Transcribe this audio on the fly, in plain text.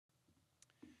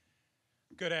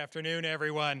Good afternoon,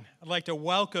 everyone. I'd like to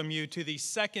welcome you to the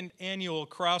second annual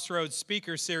Crossroads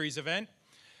Speaker Series event.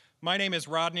 My name is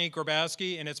Rodney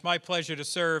Grabowski, and it's my pleasure to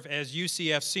serve as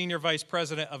UCF Senior Vice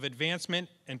President of Advancement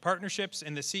and Partnerships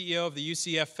and the CEO of the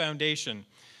UCF Foundation.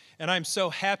 And I'm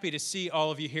so happy to see all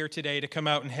of you here today to come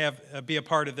out and be a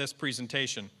part of this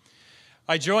presentation.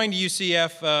 I joined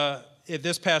UCF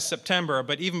this past September,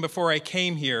 but even before I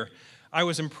came here, I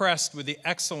was impressed with the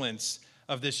excellence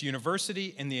of this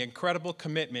university and the incredible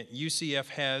commitment UCF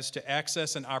has to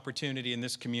access and opportunity in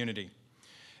this community.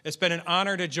 It's been an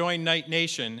honor to join Knight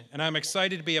Nation, and I'm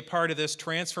excited to be a part of this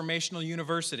transformational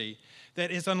university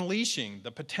that is unleashing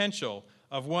the potential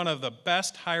of one of the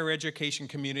best higher education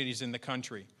communities in the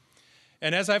country.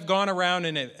 And as I've gone around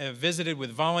and have visited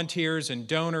with volunteers and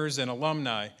donors and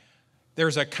alumni,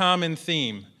 there's a common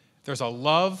theme. There's a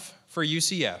love for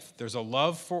UCF. There's a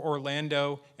love for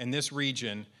Orlando and this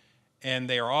region, and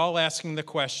they are all asking the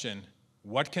question,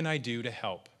 what can I do to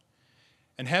help?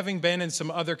 And having been in some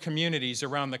other communities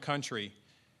around the country,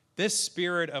 this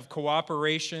spirit of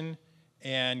cooperation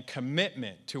and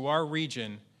commitment to our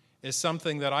region is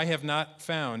something that I have not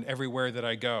found everywhere that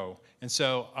I go. And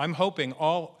so I'm hoping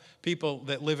all people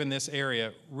that live in this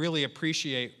area really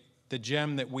appreciate the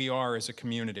gem that we are as a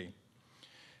community.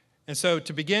 And so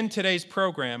to begin today's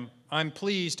program, I'm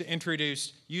pleased to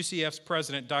introduce UCF's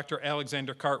president, Dr.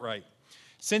 Alexander Cartwright.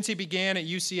 Since he began at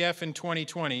UCF in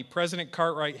 2020, President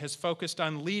Cartwright has focused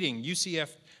on leading UCF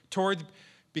toward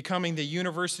becoming the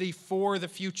university for the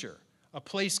future, a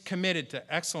place committed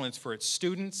to excellence for its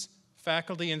students,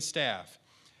 faculty, and staff,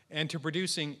 and to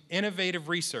producing innovative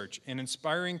research and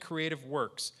inspiring creative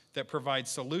works that provide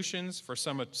solutions for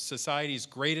some of society's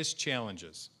greatest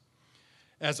challenges.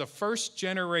 As a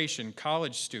first-generation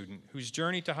college student whose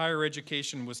journey to higher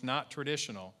education was not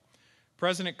traditional,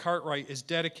 President Cartwright is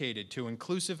dedicated to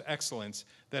inclusive excellence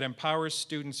that empowers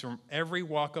students from every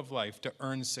walk of life to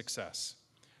earn success.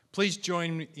 Please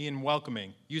join me in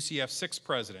welcoming UCF's sixth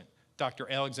president, Dr.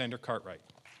 Alexander Cartwright.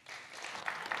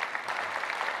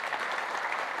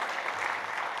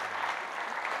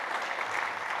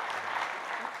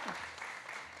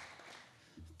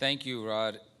 Thank you,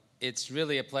 Rod. It's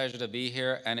really a pleasure to be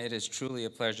here, and it is truly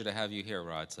a pleasure to have you here,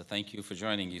 Rod. So thank you for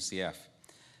joining UCF.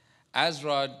 As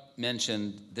Rod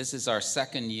mentioned, this is our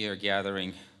second year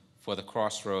gathering for the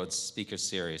Crossroads Speaker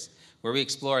Series, where we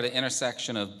explore the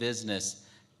intersection of business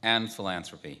and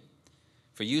philanthropy.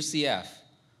 For UCF,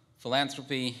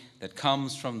 philanthropy that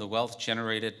comes from the wealth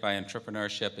generated by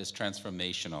entrepreneurship is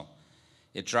transformational.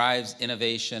 It drives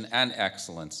innovation and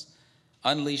excellence,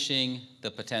 unleashing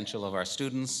the potential of our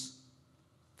students,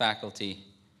 faculty,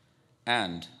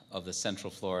 and of the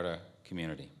Central Florida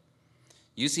community.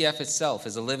 UCF itself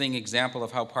is a living example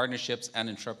of how partnerships and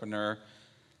entrepreneurial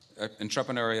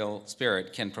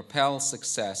spirit can propel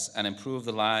success and improve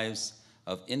the lives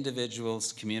of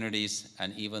individuals, communities,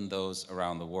 and even those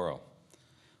around the world.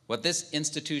 What this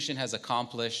institution has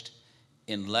accomplished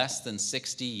in less than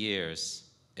 60 years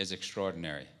is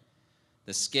extraordinary.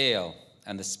 The scale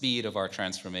and the speed of our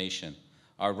transformation,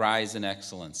 our rise in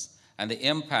excellence, and the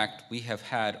impact we have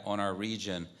had on our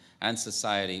region and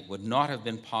society would not have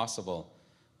been possible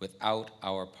without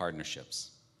our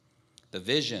partnerships. The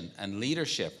vision and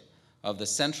leadership of the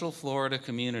Central Florida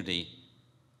community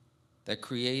that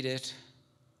created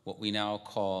what we now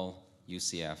call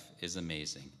UCF is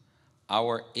amazing.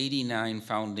 Our 89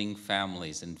 founding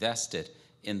families invested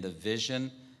in the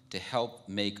vision to help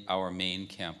make our main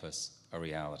campus a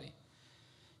reality.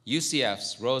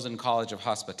 UCF's Rosen College of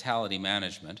Hospitality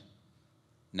Management,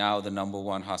 now the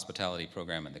 #1 hospitality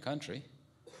program in the country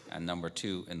and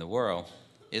 #2 in the world,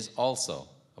 is also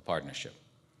a partnership.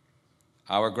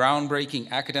 Our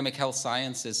groundbreaking academic health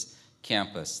sciences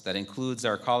campus that includes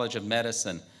our College of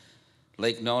Medicine,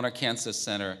 Lake Nona Cancer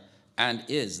Center, and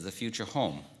is the future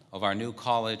home of our new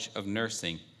College of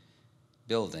Nursing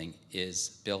building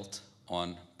is built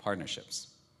on partnerships.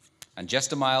 And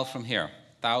just a mile from here,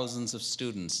 thousands of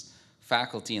students,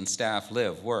 faculty, and staff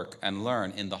live, work, and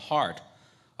learn in the heart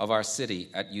of our city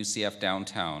at UCF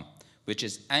downtown, which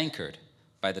is anchored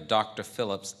by the Dr.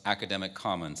 Phillips Academic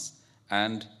Commons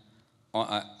and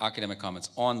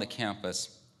on the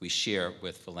campus we share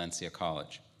with Valencia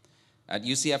College. At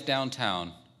UCF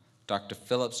downtown, Dr.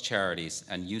 Phillips Charities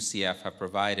and UCF have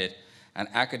provided an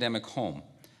academic home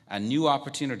and new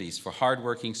opportunities for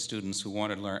hardworking students who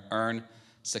want to earn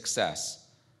success,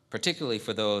 particularly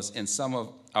for those in some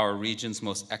of our region's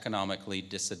most economically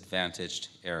disadvantaged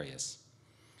areas.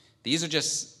 These are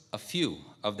just a few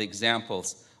of the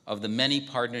examples of the many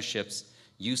partnerships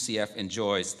UCF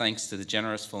enjoys thanks to the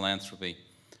generous philanthropy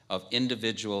of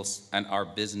individuals and our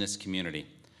business community.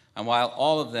 And while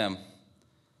all of them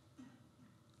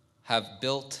have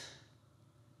built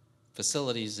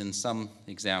facilities in some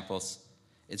examples,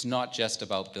 it's not just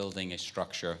about building a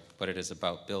structure, but it is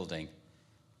about building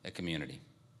a community.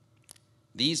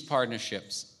 These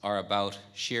partnerships are about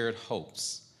shared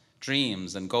hopes,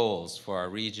 dreams, and goals for our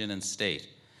region and state.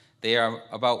 They are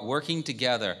about working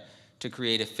together to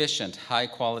create efficient,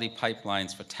 high-quality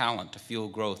pipelines for talent to fuel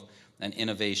growth and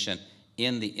innovation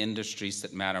in the industries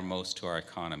that matter most to our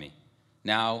economy,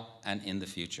 now and in the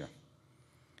future.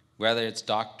 Whether it's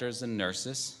doctors and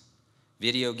nurses,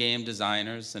 video game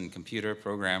designers and computer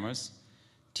programmers,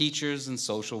 teachers and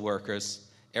social workers,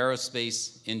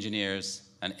 aerospace engineers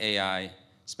and AI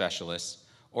specialists,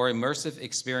 or immersive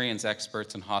experience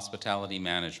experts and hospitality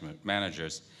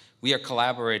managers, we are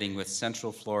collaborating with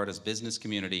Central Florida's business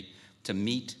community to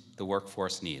meet the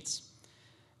workforce needs.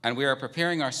 And we are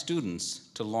preparing our students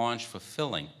to launch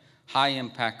fulfilling,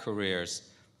 high-impact careers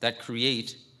that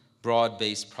create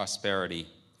broad-based prosperity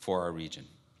for our region.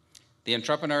 The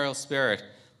entrepreneurial spirit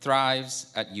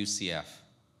thrives at UCF.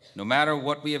 No matter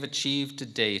what we have achieved to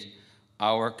date,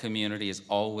 our community is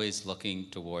always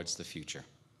looking towards the future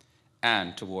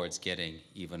and towards getting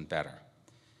even better.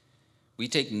 We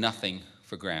take nothing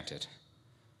for granted.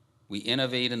 We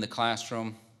innovate in the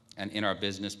classroom and in our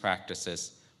business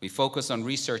practices. We focus on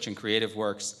research and creative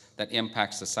works that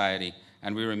impact society,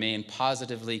 and we remain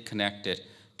positively connected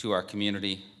to our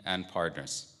community and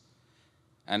partners.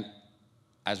 And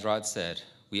as Rod said,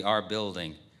 we are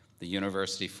building the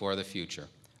university for the future,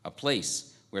 a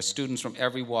place where students from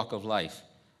every walk of life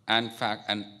and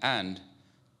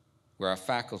where our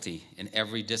faculty in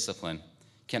every discipline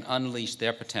can unleash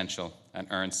their potential and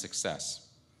earn success.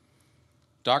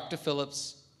 Dr.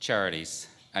 Phillips Charities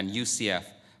and UCF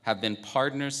have been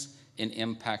partners in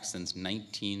impact since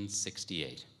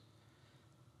 1968,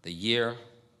 the year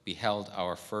we held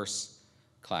our first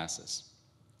classes.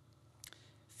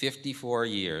 54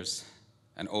 years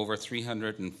and over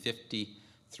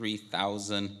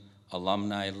 353,000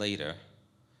 alumni later,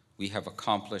 we have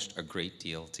accomplished a great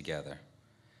deal together.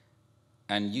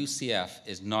 And UCF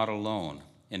is not alone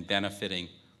in benefiting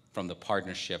from the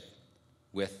partnership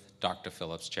with Dr.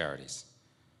 Phillips Charities.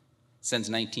 Since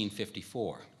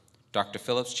 1954, Dr.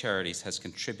 Phillips Charities has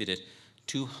contributed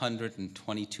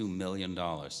 $222 million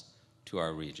to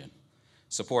our region,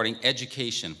 supporting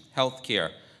education,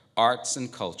 healthcare, arts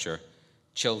and culture,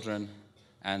 children,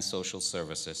 and social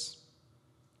services.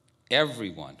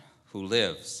 Everyone who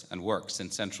lives and works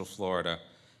in Central Florida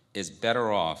is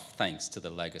better off thanks to the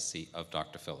legacy of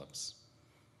Dr. Phillips.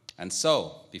 And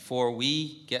so, before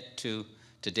we get to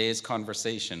today's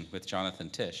conversation with Jonathan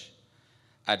Tisch,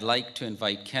 I'd like to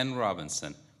invite Ken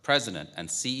Robinson, President and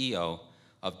CEO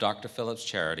of Dr. Phillips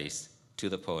Charities, to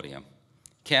the podium.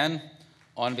 Ken,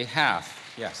 on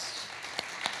behalf, yes.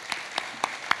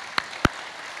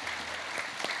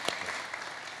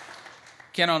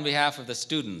 Ken, on behalf of the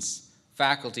students,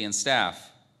 faculty, and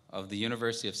staff of the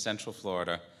University of Central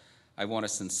Florida, I want to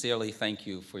sincerely thank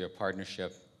you for your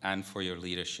partnership and for your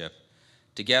leadership.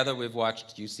 Together, we've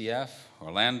watched UCF,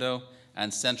 Orlando,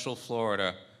 and Central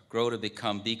Florida grow to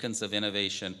become beacons of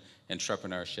innovation,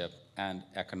 entrepreneurship, and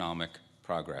economic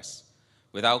progress.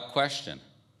 Without question,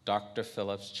 Dr.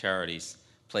 Phillips Charities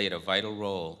played a vital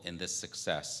role in this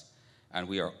success, and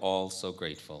we are all so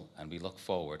grateful, and we look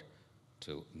forward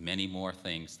to many more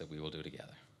things that we will do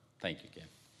together. Thank you, Ken.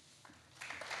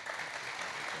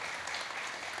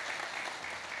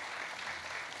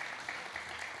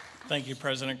 Thank you,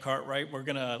 President Cartwright. We're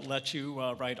going to let you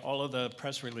write all of the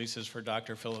press releases for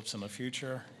Dr. Phillips in the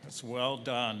future. It's well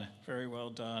done, very well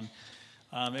done.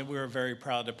 And we're very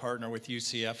proud to partner with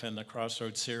UCF in the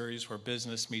Crossroads series where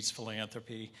business meets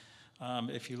philanthropy.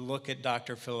 If you look at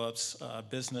Dr. Phillips'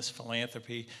 business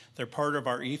philanthropy, they're part of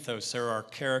our ethos. They're our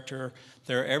character.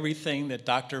 They're everything that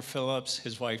Dr. Phillips,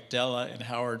 his wife Della, and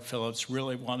Howard Phillips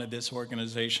really wanted this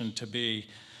organization to be.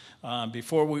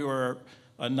 Before we were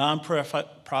a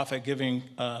nonprofit giving,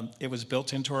 it was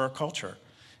built into our culture.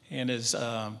 And as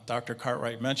Dr.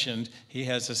 Cartwright mentioned, he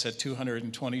has us at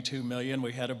 $222 million.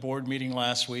 We had a board meeting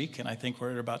last week, and I think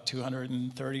we're at about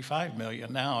 $235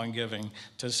 million now in giving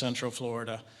to Central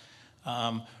Florida.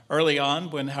 Early on,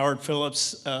 when Howard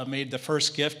Phillips made the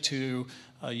first gift to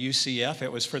UCF,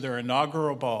 it was for their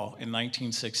inaugural ball in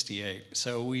 1968.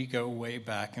 So we go way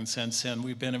back, and since then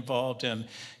we've been involved in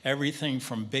everything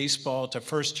from baseball to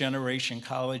first-generation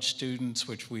college students,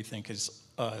 which we think is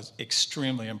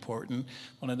extremely important.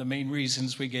 One of the main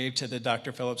reasons we gave to the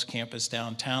Dr. Phillips campus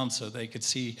downtown so they could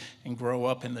see and grow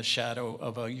up in the shadow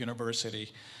of a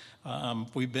university.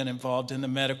 We've been involved in the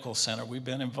medical center. We've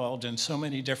been involved in so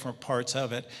many different parts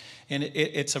of it. And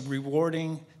it's a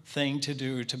rewarding thing to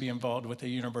do, to be involved with a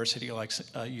university like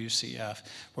UCF,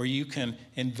 where you can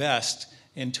invest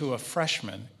into a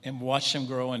freshman and watch them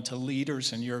grow into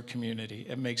leaders in your community.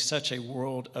 It makes such a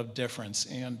world of difference,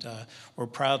 and we're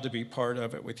proud to be part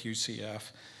of it with UCF.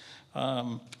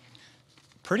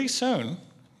 Pretty soon,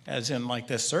 as in like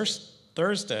this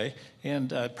Thursday,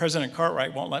 and President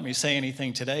Cartwright won't let me say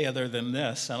anything today other than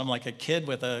this, and I'm like a kid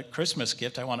with a Christmas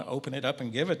gift. I want to open it up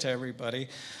and give it to everybody.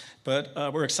 But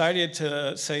we're excited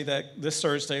to say that this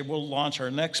Thursday we'll launch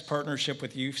our next partnership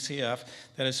with UCF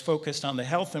that is focused on the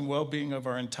health and well-being of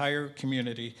our entire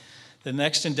community. The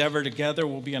next endeavor together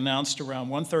will be announced around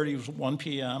 1:30 to 1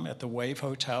 p.m. at the Loews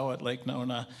Hotel at Lake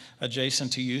Nona,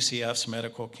 adjacent to UCF's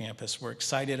medical campus. We're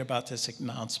excited about this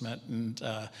announcement,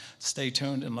 and stay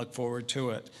tuned and look forward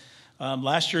to it.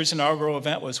 Last year's inaugural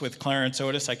event was with Clarence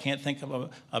Otis. I can't think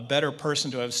of a better person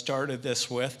to have started this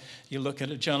with. You look at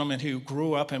a gentleman who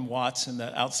grew up in Watts,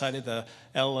 outside of the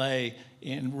LA,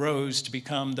 and rose to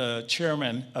become the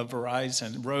chairman of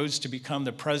Verizon, rose to become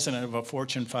the president of a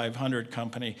Fortune 500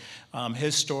 company.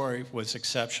 His story was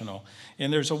exceptional.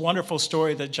 And there's a wonderful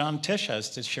story that John Tisch has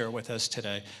to share with us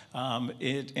today.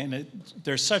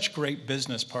 There's such great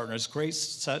business partners,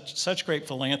 such great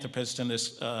philanthropists in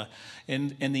this,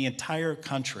 in the entire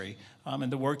country.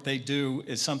 And the work they do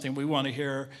is something we want to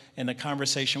hear, in the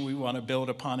conversation we want to build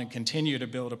upon and continue to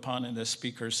build upon in this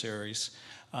speaker series.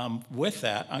 With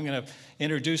that, I'm going to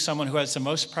introduce someone who has the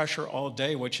most pressure all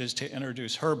day, which is to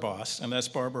introduce her boss, and that's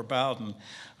Barbara Bowden.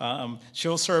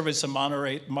 She'll serve as the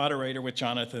moderator with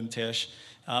Jonathan Tisch.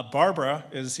 Barbara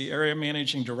is the area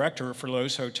managing director for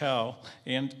Loews Hotel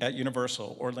and at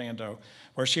Universal Orlando,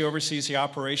 where she oversees the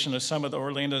operation of some of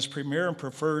Orlando's premier and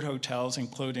preferred hotels,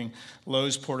 including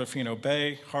Loews Portofino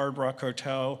Bay, Hard Rock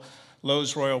Hotel,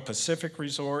 Loews Royal Pacific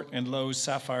Resort, and Loews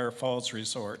Sapphire Falls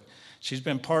Resort. She's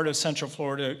been part of Central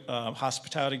Florida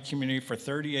hospitality community for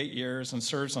 38 years and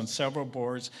serves on several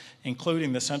boards,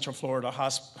 including the Central Florida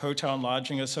Hotel and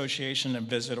Lodging Association and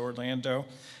Visit Orlando.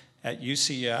 At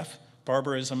UCF,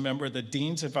 Barbara is a member of the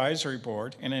Dean's Advisory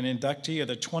Board and an inductee of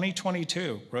the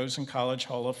 2022 Rosen College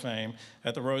Hall of Fame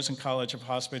at the Rosen College of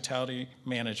Hospitality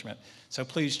Management. So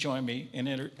please join me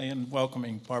in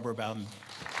welcoming Barbara Bowden.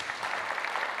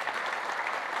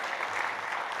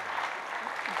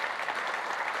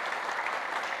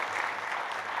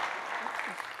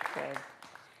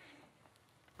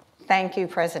 Thank you,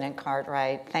 President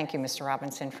Cartwright. Thank you, Mr.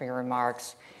 Robinson, for your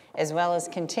remarks, as well as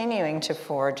continuing to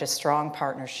forge a strong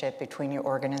partnership between your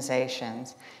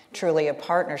organizations, truly a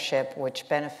partnership which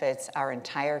benefits our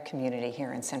entire community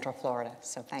here in Central Florida.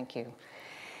 So thank you.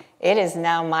 It is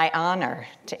now my honor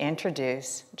to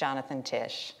introduce Jonathan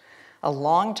Tisch, a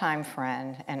longtime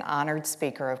friend and honored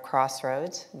speaker of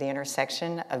Crossroads, the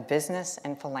intersection of business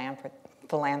and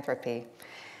philanthropy.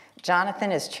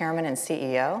 Jonathan is chairman and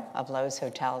CEO of Loews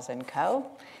Hotels & Co.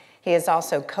 He is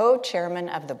also co-chairman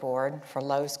of the board for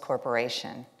Loews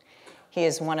Corporation. He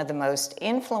is one of the most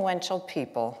influential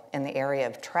people in the area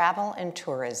of travel and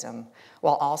tourism,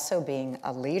 while also being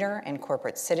a leader in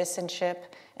corporate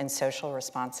citizenship and social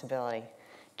responsibility.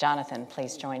 Jonathan,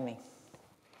 please join me.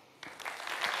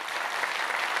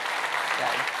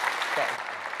 Good.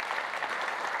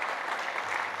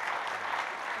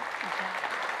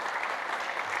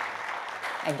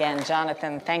 Again,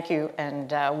 Jonathan, thank you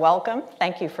and welcome.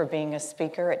 Thank you for being a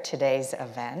speaker at today's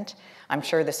event. I'm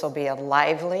sure this will be a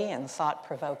lively and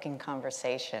thought-provoking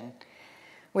conversation.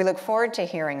 We look forward to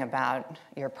hearing about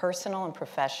your personal and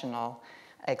professional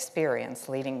experience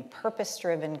leading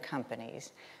purpose-driven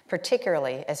companies,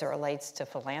 particularly as it relates to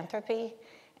philanthropy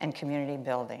and community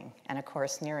building, and of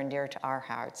course, near and dear to our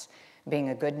hearts, being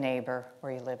a good neighbor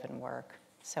where you live and work.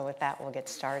 So with that, we'll get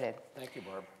started. Thank you,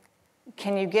 Barb.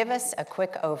 Can you give us a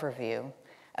quick overview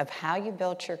of how you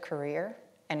built your career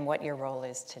and what your role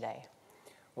is today?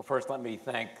 Well, first, let me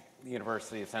thank the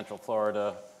University of Central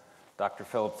Florida, Dr.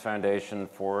 Phillips Foundation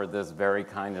for this very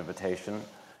kind invitation.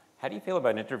 How do you feel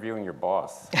about interviewing your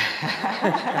boss?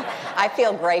 I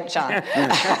feel great, John.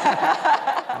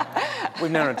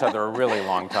 We've known each other a really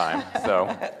long time,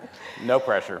 so no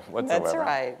pressure whatsoever. That's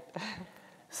right.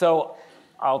 So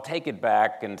I'll take it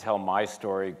back and tell my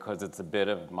story because it's a bit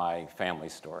of my family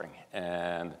story.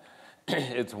 And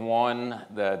it's one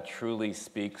that truly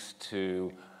speaks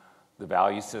to the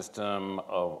value system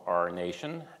of our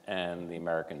nation and the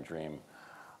American dream.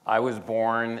 I was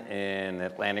born in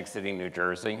Atlantic City, New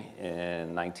Jersey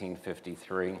in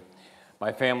 1953.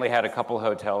 My family had a couple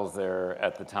hotels there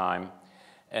at the time.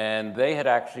 And they had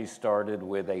actually started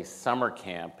with a summer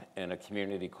camp in a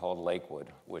community called Lakewood,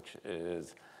 which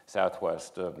is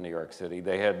southwest of New York City.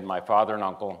 My father and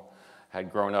uncle had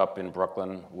grown up in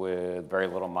Brooklyn with very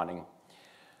little money.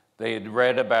 They had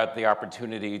read about the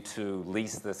opportunity to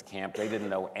lease this camp. They didn't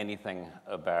know anything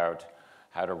about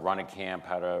how to run a camp,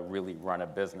 how to really run a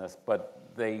business, but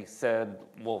they said,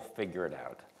 we'll figure it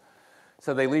out.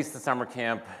 So they leased the summer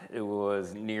camp. It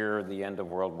was near the end of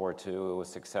World War II. It was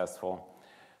successful.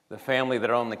 The family that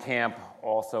owned the camp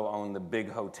also owned the big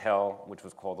hotel, which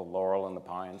was called the Laurel in the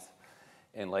Pines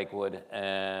in Lakewood.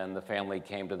 And the family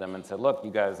came to them and said, look,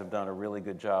 you guys have done a really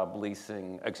good job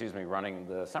running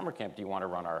the summer camp. Do you want to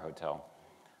run our hotel?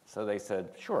 So they said,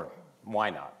 sure, why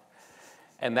not?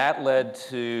 And that led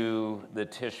to the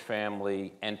Tisch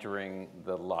family entering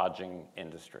the lodging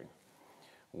industry.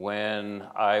 When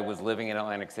I was living in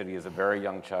Atlantic City as a very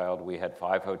young child, we had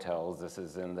 5 hotels. This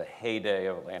is in the heyday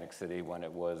of Atlantic City when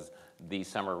it was the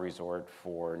summer resort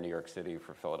for New York City,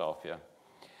 for Philadelphia.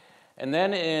 And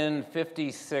then in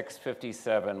 56,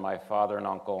 57, my father and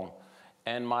uncle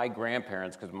and my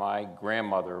grandparents, because my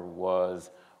grandmother was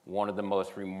one of the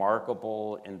most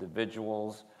remarkable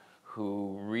individuals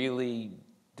who really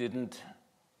didn't,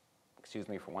 excuse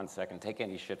me for one second, take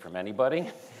any shit from anybody.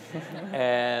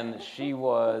 And she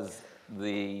was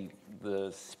the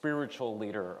spiritual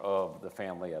leader of the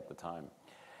family at the time.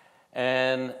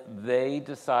 And they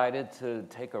decided to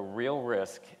take a real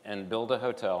risk and build a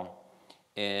hotel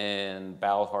in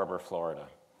Bal Harbour, Florida.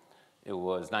 It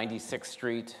was 96th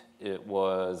Street. It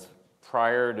was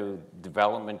prior to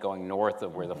development going north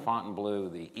of where the Fontainebleau,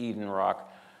 the Eden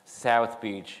Rock, South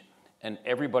Beach, and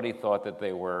everybody thought that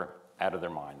they were out of their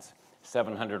minds.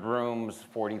 700 rooms,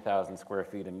 40,000 square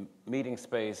feet of meeting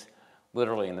space,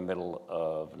 literally in the middle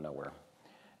of nowhere.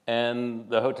 And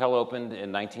the hotel opened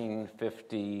in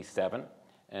 1957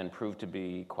 and proved to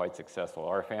be quite successful.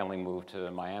 Our family moved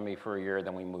to Miami for a year,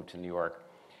 then we moved to New York.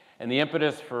 And the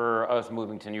impetus for us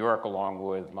moving to New York, along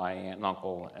with my aunt and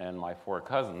uncle and my 4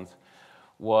 cousins,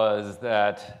 was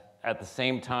that at the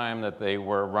same time that they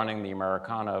were running the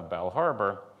Americana of Bal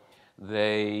Harbour,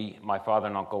 my father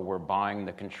and uncle were buying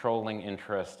the controlling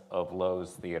interest of Loews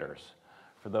Theaters.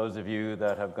 For those of you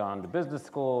that have gone to business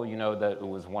school, you know that it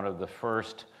was one of the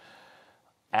first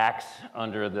acts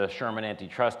under the Sherman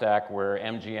Antitrust Act where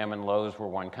MGM and Loews were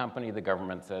one company. The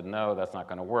government said, no, that's not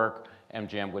going to work.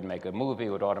 MGM would make a movie,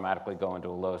 it would automatically go into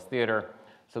a Loews theater.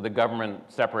 So the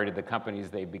government separated the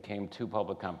companies. They became 2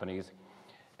 public companies.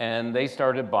 And they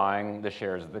started buying the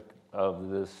shares of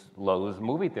this Loews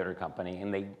movie theater company.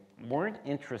 And they weren't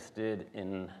interested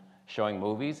in showing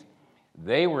movies.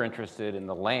 They were interested in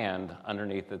the land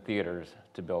underneath the theaters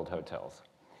to build hotels.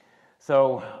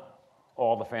 So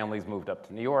all the families moved up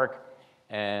to New York,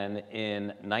 and in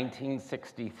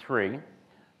 1963,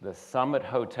 the Summit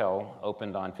Hotel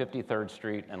opened on 53rd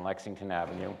Street and Lexington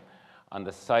Avenue on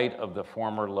the site of the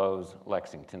former Loews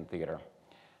Lexington Theater.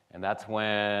 And that's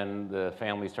when the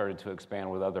family started to expand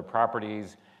with other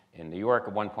properties in New York.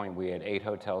 At one point, we had 8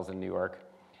 hotels in New York.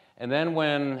 And then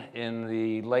when, in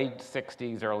the late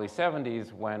 60s, early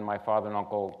 70s, when my father and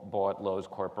uncle bought Loews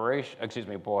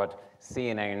Corporation, bought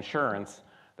CNA Insurance,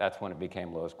 that's when it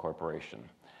became Loews Corporation.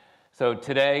 So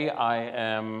today, I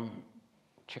am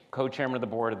co-chairman of the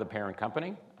board of the parent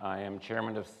company. I am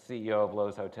chairman and CEO of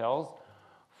Loews Hotels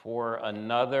for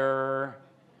another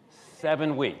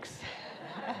 7 weeks.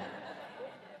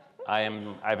 I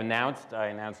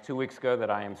announced 2 weeks ago that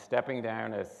I am stepping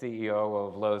down as CEO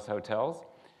of Loews Hotels,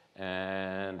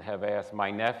 and have asked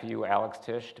my nephew, Alex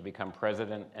Tisch, to become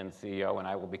president and CEO, and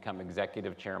I will become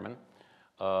executive chairman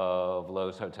of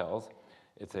Loews Hotels.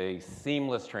 It's a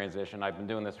seamless transition. I've been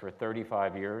doing this for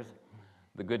 35 years.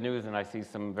 The good news, and I see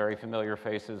some very familiar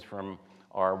faces from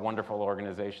our wonderful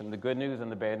organization, the good news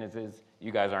and the bad news is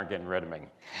you guys aren't getting rid of me.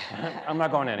 I'm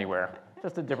not going anywhere,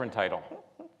 just a different title.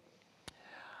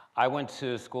 I went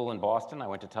to school in Boston. I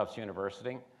went to Tufts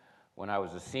University. When I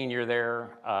was a senior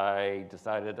there, I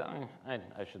decided, I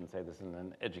shouldn't say this in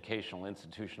an educational,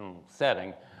 institutional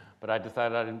setting, but I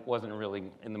decided I wasn't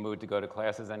really in the mood to go to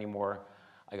classes anymore.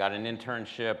 I got an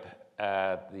internship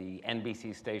at the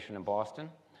NBC station in Boston.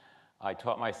 I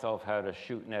taught myself how to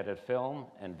shoot and edit film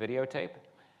and videotape.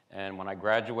 And when I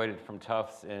graduated from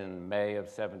Tufts in May of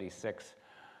 '76,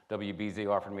 WBZ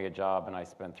offered me a job, and I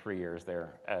spent 3 years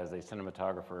there as a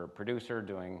cinematographer, producer,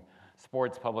 doing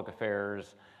sports, public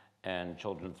affairs, and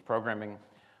children's programming.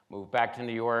 Moved back to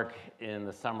New York in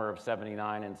the summer of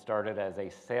 '79 and started as a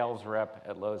sales rep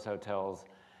at Loews Hotels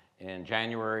in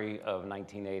January of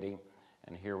 1980.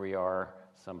 And here we are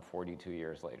some 42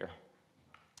 years later.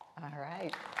 All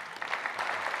right.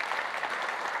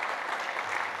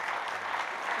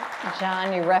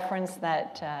 John, you referenced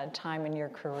that time in your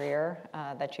career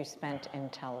that you spent in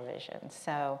television.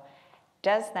 So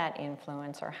does that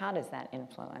influence, or how does that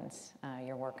influence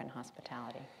your work in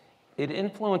hospitality? It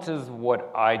influences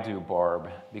what I do,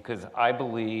 Barb, because I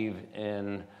believe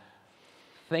in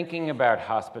thinking about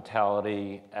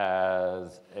hospitality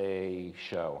as a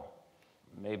show.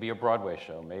 Maybe a Broadway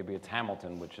show, maybe it's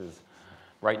Hamilton, which is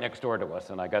right next door to us,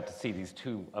 and I got to see these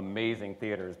two amazing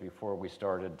theaters before we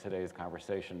started today's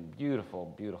conversation.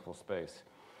 Beautiful, beautiful space.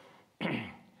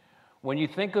 When you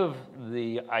think of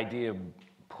the idea of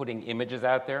putting images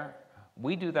out there,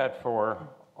 we do that for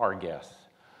our guests.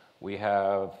 We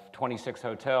have 26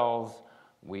 hotels,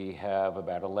 we have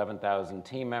about 11,000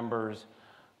 team members,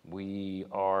 we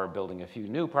are building a few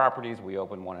new properties. We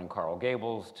opened one in Coral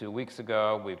Gables 2 weeks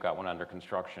ago. We've got one under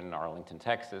construction in Arlington,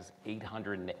 Texas,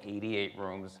 888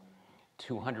 rooms,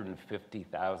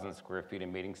 250,000 square feet of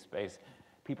meeting space.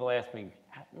 People ask me,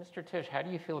 Mr. Tisch, how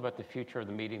do you feel about the future of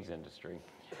the meetings industry?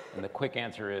 And the quick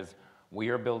answer is, we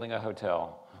are building a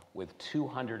hotel with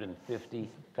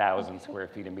 250,000 square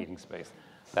feet of meeting space.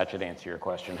 That should answer your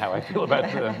question, how I feel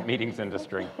about the meetings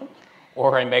industry.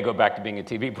 Or I may go back to being a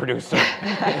TV producer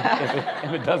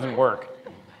if it doesn't work.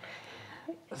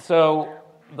 So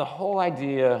the whole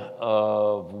idea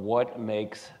of what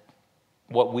makes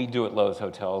what we do at Loews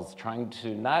Hotels, trying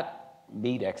to not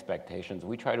meet expectations,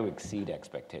 we try to exceed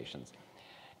expectations.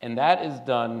 And that is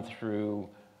done through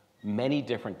many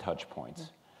different touch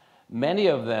points. Many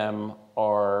of them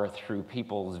are through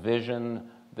people's vision,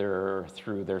 they're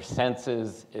through their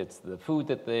senses, it's the food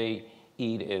that they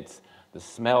eat, it's the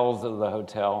smells of the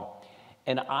hotel.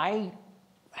 And I,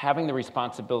 having the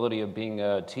responsibility of being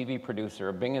a TV producer,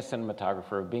 of being a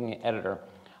cinematographer, of being an editor,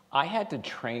 I had to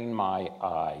train my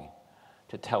eye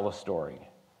to tell a story.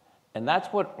 And that's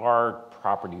what our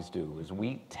properties do, is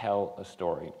we tell a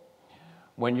story.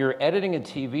 When you're editing a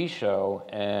TV show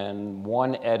and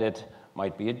one edit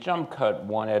might be a jump cut,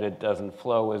 one edit doesn't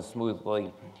flow as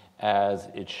smoothly as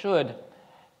it should,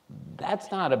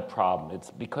 that's not a problem.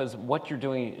 It's because what you're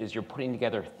doing is you're putting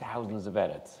together thousands of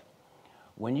edits.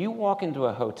 When you walk into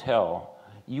a hotel,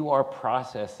 you are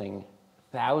processing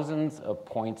thousands of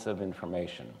points of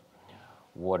information.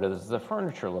 What does the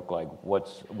furniture look like?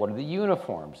 What are the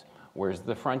uniforms? Where's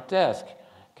the front desk?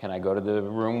 Can I go to the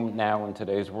room now in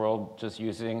today's world just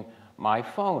using my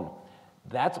phone?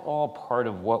 That's all part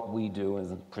of what we do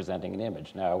in presenting an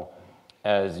image. Now,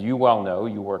 as you well know,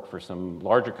 you work for some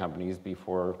larger companies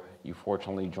before you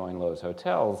fortunately joined Loews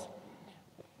Hotels.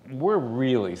 We're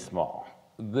really small.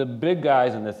 The big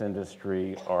guys in this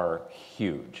industry are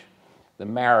huge. The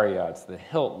Marriotts, the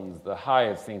Hiltons, the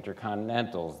Hyatts, the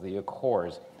Intercontinentals, the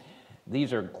Accors.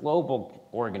 These are global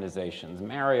organizations.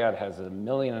 Marriott has 1.5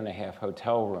 million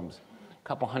hotel rooms, a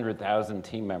couple 100,000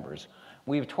 team members.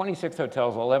 We have 26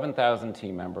 hotels, 11,000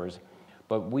 team members,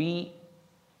 but we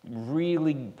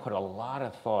really put a lot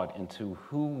of thought into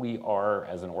who we are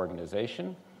as an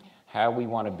organization, how we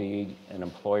want to be an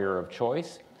employer of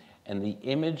choice, and the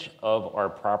image of our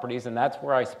properties. And that's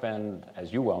where I spend,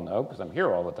 as you well know, because I'm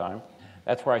here all the time,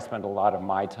 that's where I spend a lot of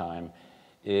my time,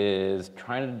 is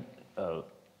trying to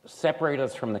separate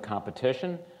us from the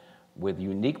competition with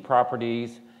unique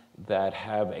properties that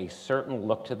have a certain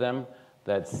look to them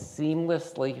that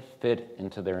seamlessly fit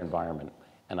into their environment.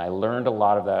 And I learned a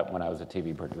lot of that when I was a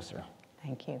TV producer.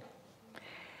 Thank you.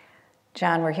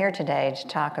 John, we're here today to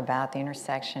talk about the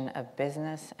intersection of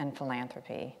business and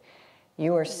philanthropy.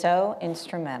 You were so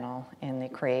instrumental in the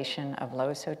creation of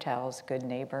Loews Hotels' Good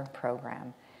Neighbor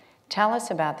program. Tell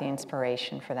us about the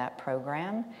inspiration for that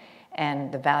program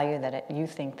and the value that you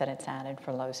think that it's added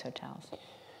for Loews Hotels.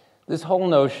 This whole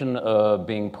notion of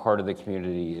being part of the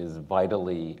community is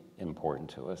vitally important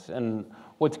to us. And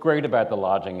what's great about the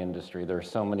lodging industry, there are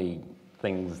so many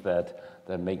things that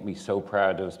make me so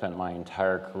proud to have spent my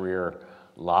entire career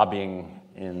lobbying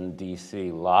in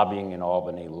DC, lobbying in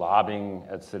Albany, lobbying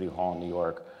at City Hall in New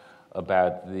York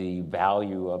about the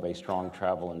value of a strong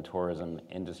travel and tourism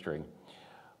industry.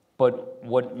 But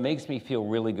what makes me feel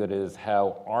really good is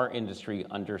how our industry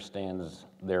understands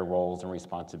their roles and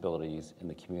responsibilities in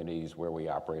the communities where we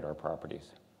operate our properties.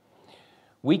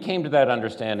 We came to that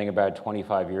understanding about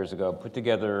 25 years ago, put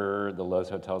together the Loews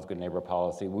Hotels Good Neighbor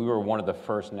policy. We were one of the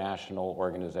first national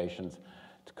organizations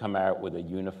to come out with a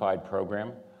unified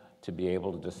program to be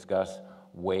able to discuss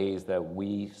ways that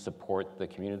we support the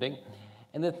community.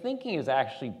 And the thinking is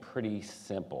actually pretty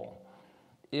simple.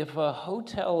 If a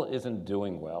hotel isn't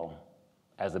doing well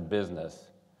as a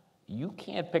business, you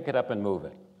can't pick it up and move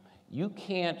it. You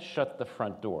can't shut the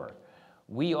front door.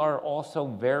 We are also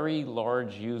very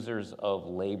large users of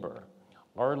labor.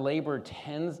 Our labor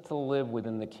tends to live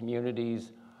within the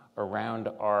communities around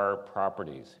our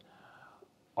properties.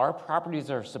 Our properties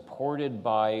are supported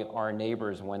by our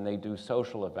neighbors when they do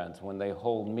social events, when they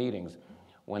hold meetings,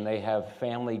 when they have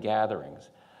family gatherings.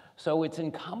 So it's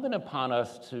incumbent upon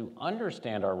us to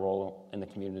understand our role in the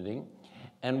community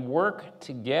and work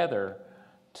together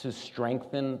to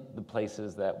strengthen the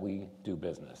places that we do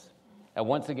business. And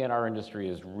once again, our industry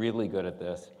is really good at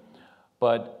this.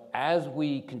 But as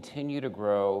we continue to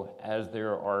grow, as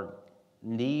there are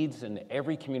needs in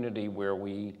every community where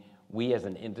we as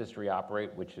an industry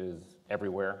operate, which is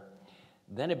everywhere,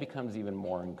 then it becomes even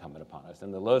more incumbent upon us.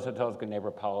 And the Loews Hotels Good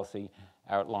Neighbor policy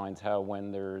outlines how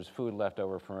when there's food left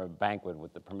over from a banquet,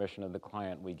 with the permission of the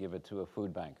client, we give it to a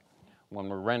food bank. When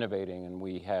we're renovating and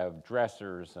we have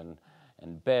dressers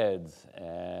and beds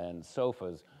and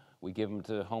sofas, we give them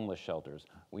to homeless shelters.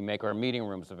 We make our meeting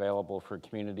rooms available for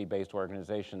community-based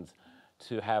organizations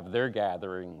to have their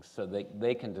gatherings so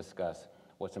they can discuss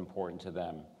what's important to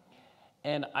them.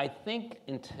 And I think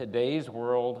in today's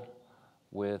world,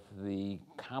 with the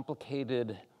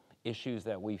complicated issues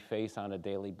that we face on a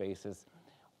daily basis,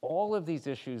 all of these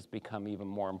issues become even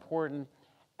more important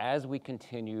as we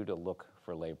continue to look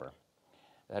for labor.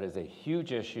 That is a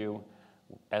huge issue.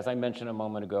 As I mentioned a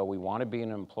moment ago, we want to be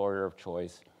an employer of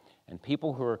choice, and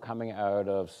people who are coming out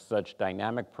of such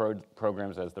dynamic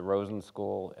programs as the Rosen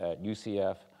School at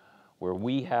UCF, where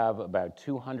we have about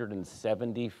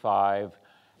 275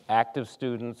 active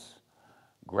students,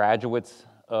 graduates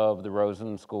of the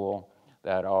Rosen School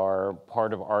that are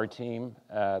part of our team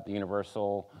at the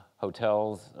Universal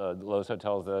Hotels, Loews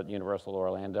Hotels at Universal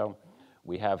Orlando.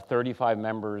 We have 35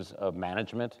 members of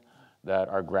management that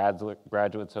are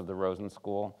graduates of the Rosen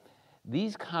School.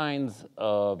 These kinds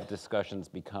of discussions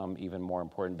become even more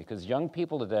important because young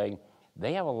people today,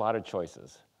 they have a lot of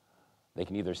choices. They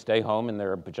can either stay home in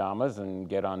their pajamas and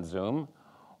get on Zoom,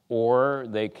 or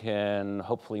they can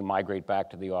hopefully migrate back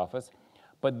to the office.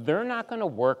 But they're not going to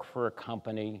work for a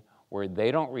company where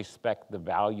they don't respect the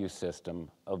value system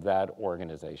of that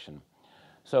organization.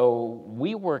 So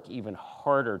we work even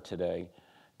harder today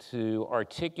to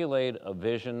articulate a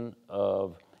vision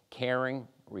of caring,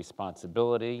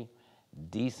 responsibility,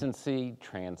 decency,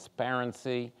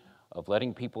 transparency, of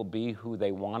letting people be who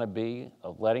they want to be,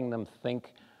 of letting them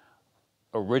think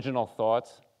original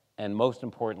thoughts, and most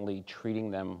importantly, treating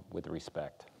them with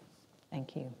respect.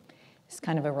 Thank you. It's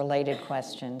kind of a related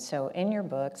question. So in your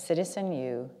book, Citizen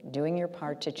U, Doing Your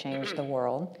Part to Change the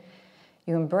World,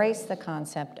 you embrace the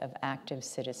concept of active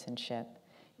citizenship.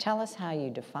 Tell us how you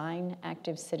define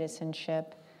active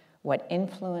citizenship, what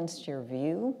influenced your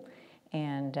view,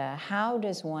 and how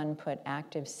does one put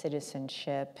active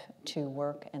citizenship to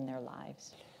work in their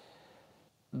lives?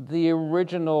 The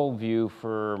original view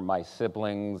for my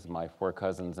siblings, my 4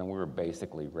 cousins, and we were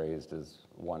basically raised as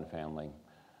one family.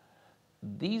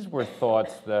 These were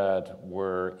thoughts that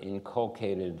were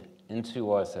inculcated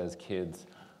into us as kids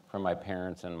from my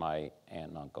parents and my aunt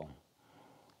and uncle.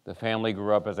 The family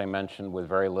grew up, as I mentioned, with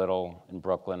very little in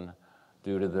Brooklyn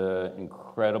due to the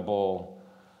incredible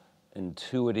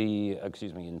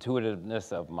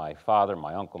intuitiveness of my father,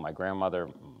 my uncle, my grandmother,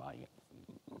 my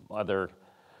mother.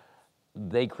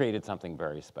 They created something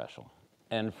very special.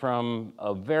 And from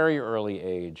a very early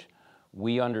age,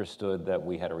 we understood that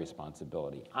we had a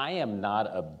responsibility. I am not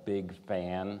a big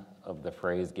fan of the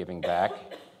phrase giving back.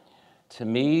 To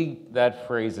me, that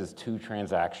phrase is too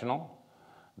transactional,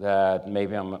 that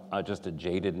maybe I'm just a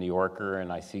jaded New Yorker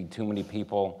and I see too many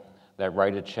people that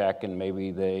write a check and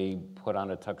maybe they put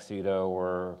on a tuxedo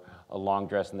or a long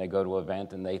dress and they go to an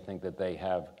event and they think that they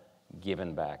have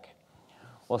given back.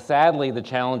 Well, sadly, the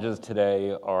challenges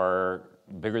today are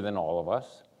bigger than all of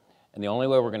us. And the only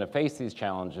way we're going to face these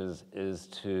challenges is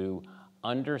to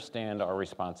understand our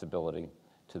responsibility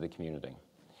to the community.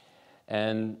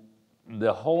 And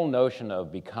the whole notion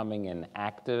of becoming an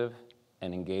active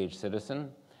and engaged citizen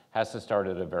has to start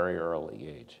at a very early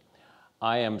age.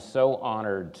 I am so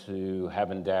honored to have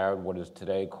endowed what is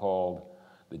today called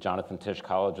the Jonathan Tisch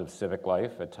College of Civic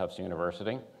Life at Tufts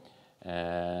University.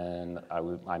 And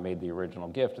I made the original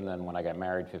gift, and then when I got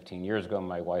married 15 years ago,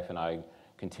 my wife and I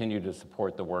continued to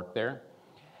support the work there.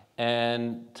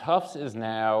 And Tufts is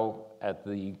now at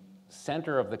the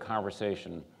center of the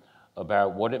conversation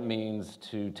about what it means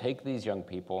to take these young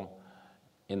people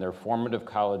in their formative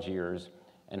college years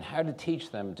and how to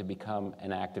teach them to become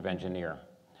an active engineer,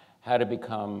 how to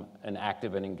become an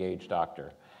active and engaged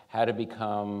doctor, how to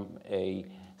become a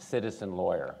citizen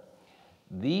lawyer.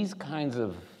 These kinds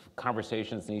of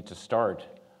conversations need to start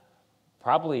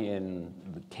probably in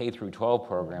the K through 12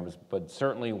 programs, but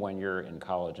certainly when you're in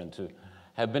college, and to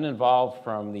have been involved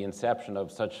from the inception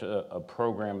of such a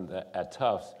program at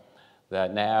Tufts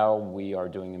that now we are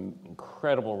doing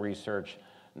incredible research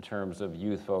in terms of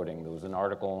youth voting. There was an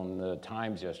article in the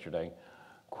Times yesterday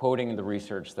quoting the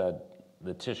research that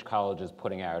the Tisch College is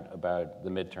putting out about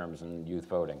the midterms and youth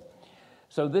voting.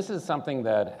 So this is something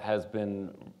that has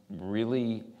been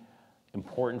really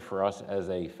important for us as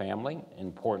a family,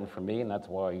 important for me, and that's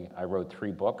why I wrote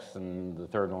 3 books, and the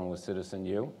third one was Citizen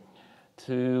U,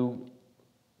 to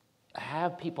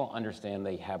have people understand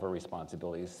they have a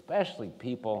responsibility, especially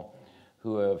people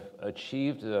who have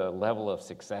achieved a level of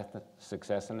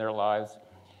success in their lives.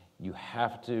 You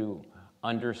have to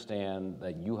understand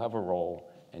that you have a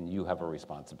role and you have a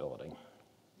responsibility.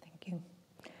 Thank you.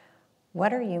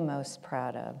 What are you most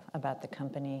proud of about the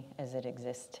company as it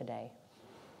exists today?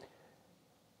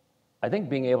 I think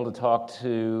being able to talk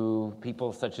to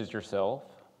people such as yourself,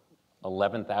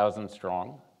 11,000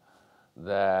 strong,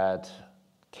 that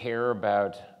care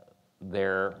about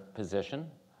their position,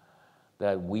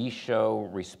 that we show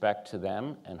respect to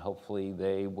them, and hopefully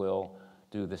they will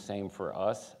do the same for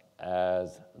us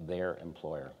as their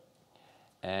employer.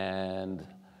 And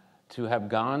to have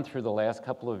gone through the last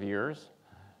couple of years,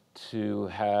 to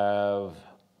have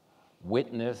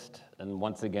witnessed, and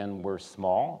once again, we're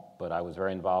small, but I was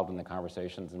very involved in the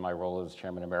conversations in my role as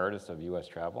Chairman Emeritus of U.S.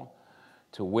 Travel,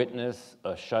 to witness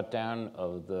a shutdown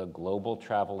of the global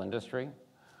travel industry,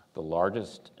 the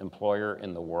largest employer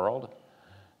in the world,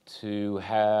 to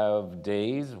have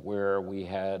days where we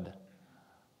had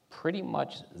pretty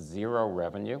much 0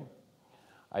 revenue.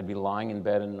 I'd be lying in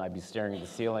bed and I'd be staring at the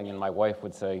ceiling, and my wife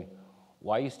would say,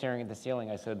 "Why are you staring at the ceiling?"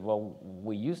 I said, "Well,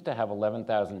 we used to have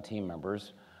 11,000 team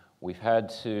members. We've had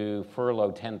to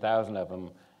furlough 10,000 of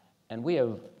them, and we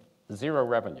have 0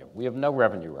 revenue. We have no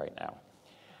revenue right now."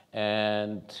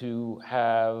 And to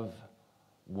have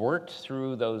worked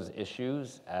through those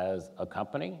issues as a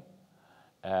company,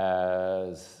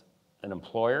 as an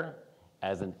employer,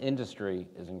 as an industry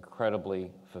is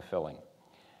incredibly fulfilling.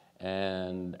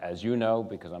 And as you know,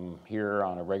 because I'm here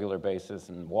on a regular basis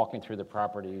and walking through the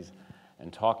properties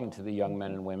and talking to the young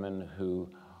men and women who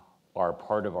are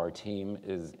part of our team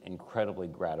is incredibly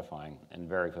gratifying and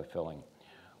very fulfilling.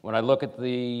 When I look at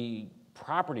the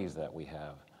properties that we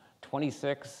have,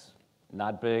 26,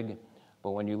 not big,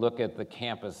 but when you look at the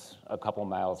campus a couple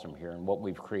miles from here and what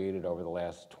we've created over the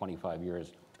last 25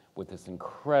 years with this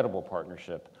incredible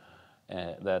partnership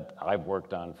that I've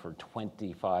worked on for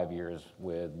 25 years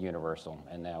with Universal,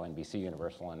 and now NBC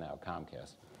Universal, and now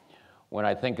Comcast. When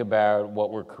I think about what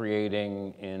we're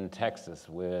creating in Texas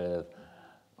with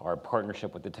our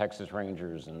partnership with the Texas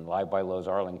Rangers and Live by Loews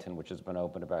Arlington, which has been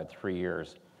open about 3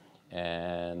 years,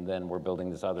 and then we're building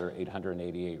this other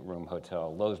 888-room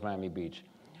hotel, Loews Miami Beach.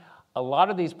 A lot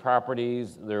of these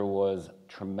properties there was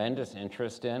tremendous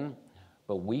interest in,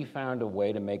 but we found a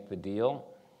way to make the deal.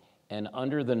 And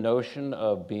under the notion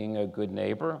of being a good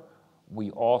neighbor,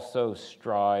 we also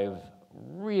strive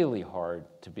really hard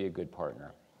to be a good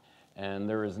partner. And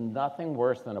there is nothing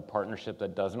worse than a partnership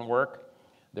that doesn't work.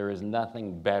 There is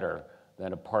nothing better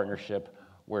than a partnership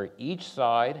where each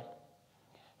side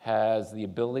has the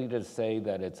ability to say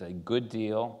that it's a good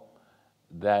deal,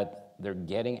 that they're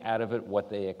getting out of it what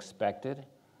they expected,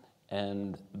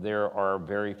 and there are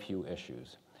very few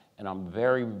issues. And I'm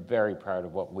very, very proud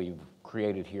of what we've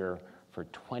created here for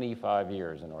 25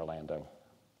 years in Orlando.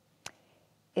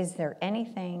 Is there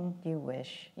anything you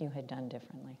wish you had done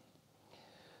differently?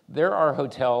 There are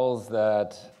hotels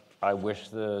that I wish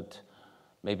that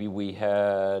maybe we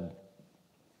had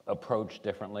approached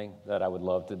differently, that I would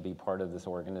love to be part of this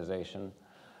organization.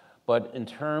 But in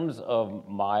terms of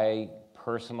my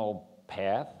personal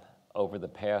path over the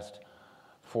past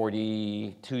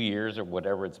 42 years or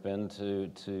whatever it's been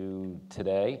to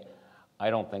today, I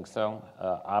don't think so.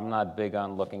 I'm not big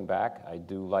on looking back. I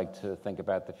do like to think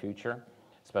about the future,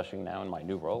 especially now in my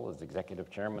new role as executive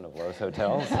chairman of Loews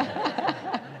Hotels,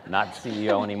 not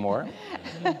CEO anymore.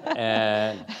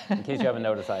 And in case you haven't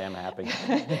noticed, I am happy.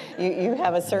 You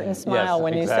have a certain smile Yes,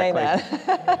 when exactly. you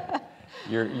say that.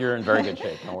 You're in very good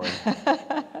shape, don't worry.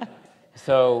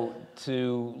 So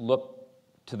to look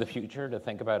to the future, to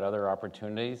think about other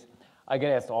opportunities, I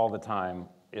get asked all the time,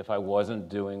 if I wasn't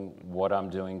doing what I'm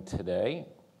doing today,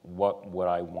 what would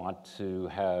I want to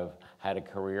have had a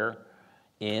career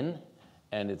in?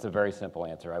 And it's a very simple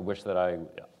answer. I wish that I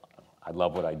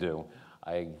love what I do.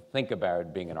 I think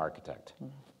about being an architect,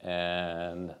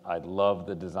 and I love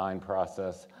the design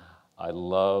process. I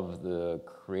love the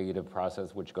creative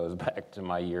process, which goes back to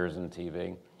my years in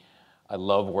TV. I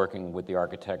love working with the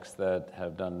architects that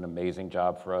have done an amazing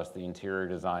job for us, the interior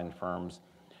design firms.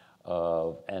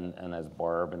 and as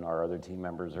Barb and our other team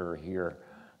members who are here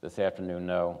this afternoon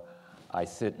know, I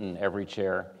sit in every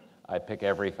chair, I pick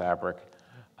every fabric,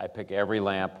 I pick every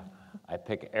lamp, I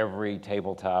pick every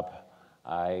tabletop,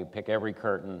 I pick every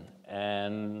curtain,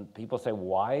 and people say,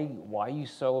 why are you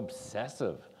so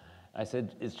obsessive? I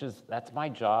said, it's just, that's my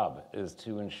job, is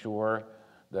to ensure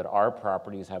that our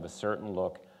properties have a certain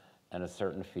look and a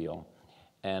certain feel.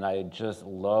 And I just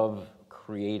love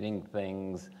creating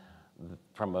things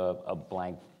from a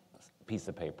blank piece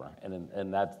of paper.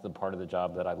 And that's the part of the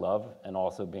job that I love, and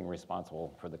also being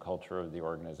responsible for the culture of the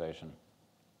organization.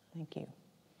 Thank you.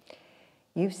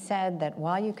 You've said that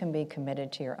while you can be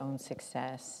committed to your own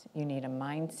success, you need a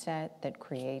mindset that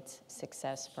creates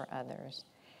success for others.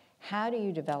 How do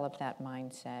you develop that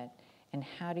mindset, and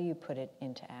how do you put it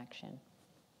into action?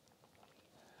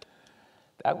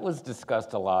 That was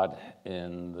discussed a lot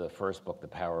in the first book, The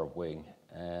Power of We,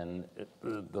 and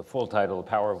the full title, The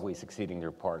Power of We, Succeeding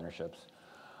Through Partnerships.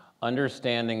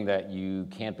 Understanding that you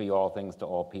can't be all things to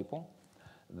all people,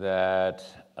 that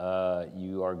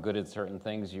you are good at certain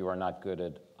things, you are not good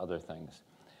at other things,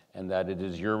 and that it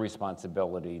is your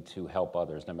responsibility to help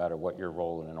others, no matter what your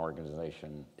role in an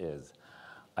organization is.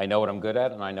 I know what I'm good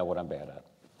at, and I know what I'm bad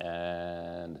at.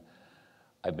 And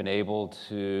I've been able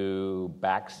to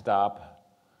backstop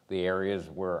the areas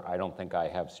where I don't think I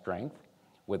have strength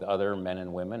with other men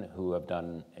and women who have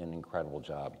done an incredible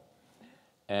job.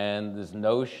 And this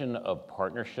notion of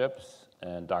partnerships,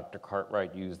 and Dr.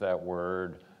 Cartwright used that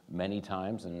word many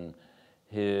times in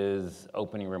his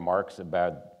opening remarks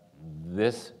about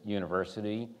this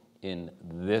university in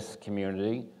this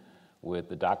community with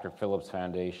the Dr. Phillips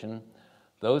Foundation.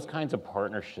 Those kinds of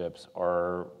partnerships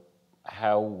are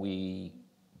how we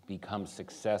become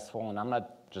successful, and I'm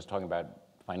not just talking about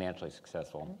financially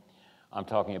successful. I'm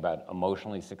talking about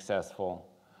emotionally successful,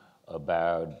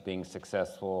 about being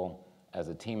successful as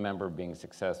a team member, being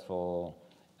successful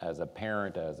as a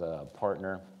parent, as a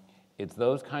partner. It's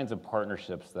those kinds of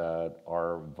partnerships that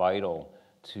are vital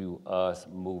to us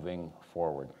moving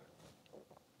forward.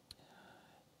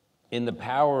 In The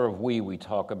Power of We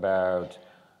talk about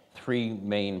three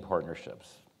main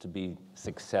partnerships to be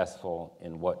successful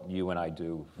in what you and I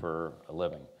do for a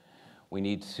living. We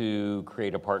need to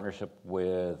create a partnership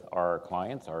with our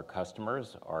clients, our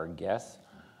customers, our guests.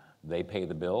 They pay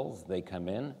the bills, they come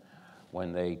in.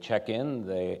 When they check in,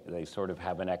 they sort of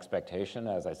have an expectation.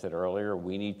 As I said earlier,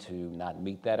 we need to not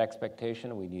meet that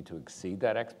expectation, we need to exceed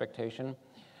that expectation.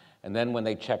 And then when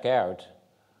they check out,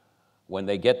 when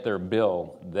they get their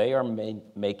bill, they are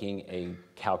making a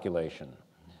calculation.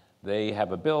 They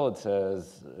have a bill, it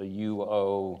says, you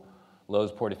owe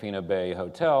Loews Portofino Bay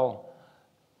Hotel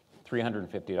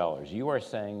 $350. You are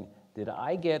saying, did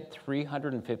I get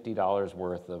 $350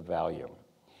 worth of value?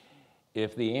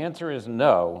 If the answer is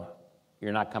no,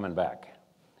 you're not coming back.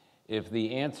 If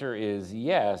the answer is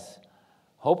yes,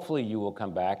 hopefully you will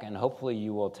come back, and hopefully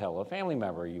you will tell a family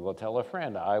member, you will tell a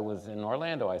friend. I was in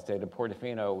Orlando, I stayed at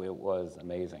Portofino, it was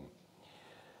amazing.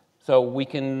 So we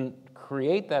can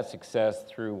create that success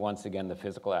through, once again, the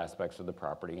physical aspects of the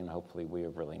property, and hopefully we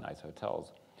have really nice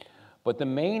hotels. But the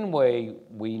main way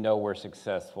we know we're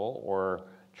successful or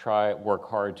work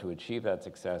hard to achieve that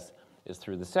success is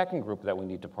through the second group that we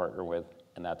need to partner with,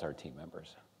 and that's our team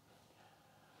members.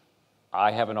 I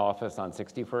have an office on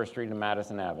 61st Street and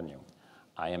Madison Avenue.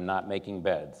 I am not making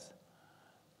beds.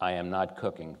 I am not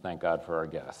cooking, thank God for our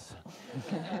guests.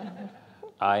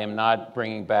 I am not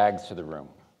bringing bags to the room.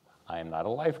 I am not a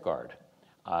lifeguard.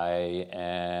 I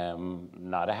am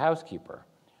not a housekeeper.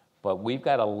 But we've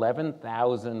got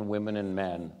 11,000 women and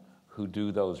men who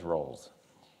do those roles.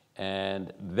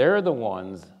 And they're the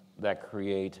ones that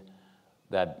create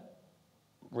that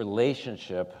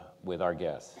relationship with our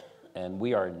guests. And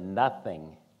we are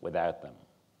nothing without them.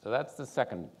 So that's the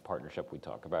second partnership we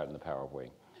talk about in The Power of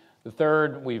We. The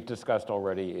third we've discussed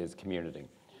already is community.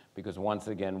 Because once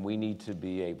again, we need to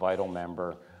be a vital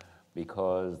member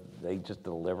because they just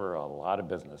deliver a lot of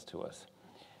business to us.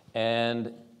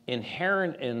 And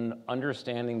inherent in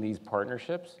understanding these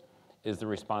partnerships is the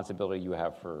responsibility you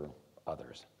have for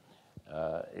others.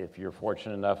 If you're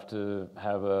fortunate enough to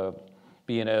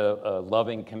be in a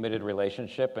loving, committed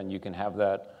relationship, and you can have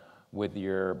that with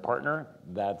your partner,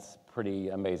 that's pretty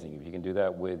amazing. If you can do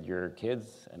that with your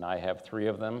kids, and I have 3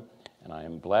 of them, and I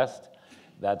am blessed,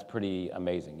 that's pretty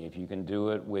amazing. If you can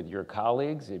do it with your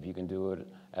colleagues, if you can do it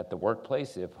at the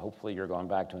workplace, if hopefully you're going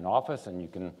back to an office and you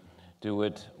can do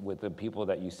it with the people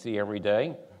that you see every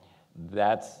day,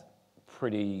 that's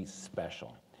pretty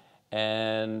special.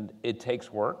 And it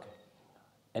takes work.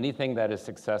 Anything that is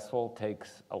successful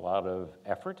takes a lot of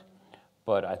effort,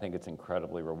 but I think it's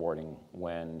incredibly rewarding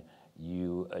when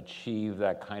you achieve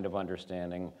that kind of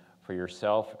understanding for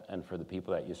yourself and for the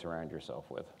people that you surround yourself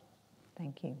with.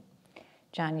 Thank you.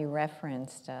 John, you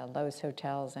referenced Loews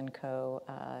Hotels & Co.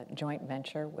 Joint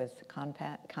venture with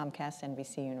Comcast,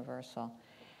 NBC Universal.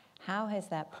 How has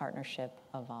that partnership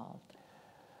evolved?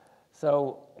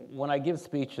 So when I give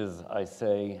speeches, I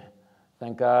say,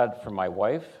 thank God for my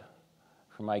wife,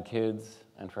 for my kids,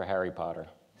 and for Harry Potter.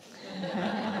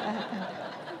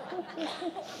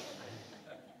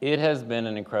 It has been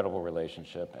an incredible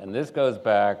relationship, and this goes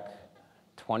back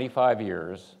 25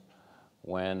 years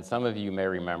when some of you may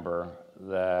remember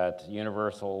that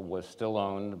Universal was still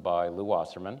owned by Lew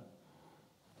Wasserman,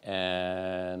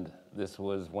 and this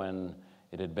was when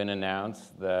it had been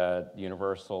announced that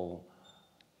Universal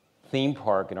theme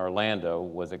park in Orlando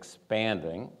was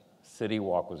expanding. City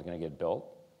Walk was going to get built,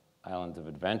 Islands of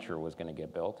Adventure was going to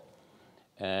get built,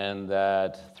 and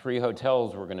that 3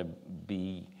 hotels were going to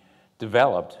be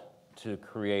developed to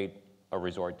create a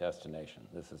resort destination.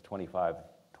 This is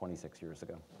 26 years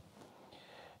ago.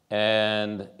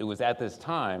 And it was at this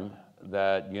time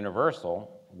that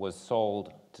Universal was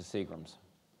sold to Seagram's.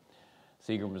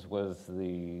 Seagram's was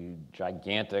the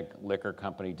gigantic liquor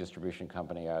company, distribution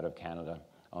company out of Canada,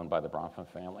 owned by the Bronfman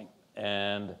family.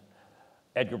 And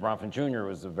Edgar Bronfman Jr.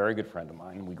 was a very good friend of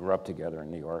mine. We grew up together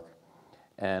in New York.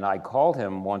 And I called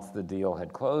him once the deal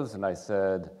had closed, and I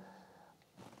said,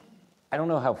 I don't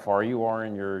know how far you are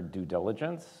in your due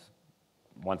diligence.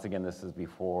 Once again, this is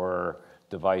before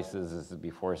devices, this is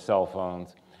before cell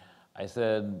phones. I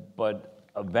said, but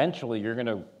eventually you're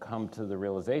gonna come to the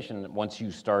realization that once you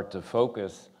start to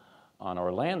focus on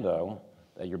Orlando,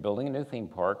 that you're building a new theme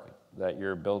park, that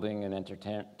you're building an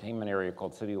entertainment area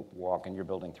called City Walk, and you're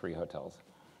building 3 hotels.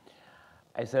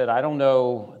 I said, I don't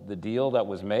know the deal that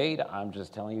was made. I'm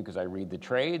just telling you because I read the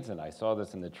trades, and I saw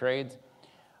this in the trades.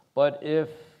 But if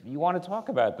you want to talk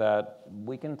about that,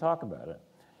 we can talk about it.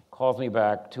 Calls me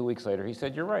back 2 weeks later. He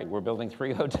said, you're right. We're building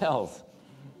 3 hotels.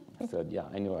 I said, yeah,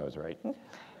 I knew I was right.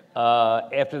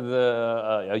 After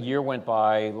a year went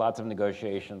by, lots of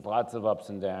negotiations, lots of ups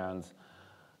and downs,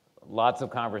 lots of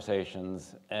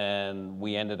conversations, and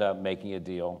we ended up making a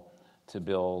deal to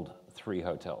build 3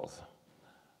 hotels.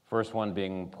 First one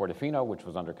being Portofino, which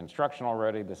was under construction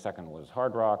already. The second was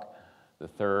Hard Rock. The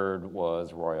third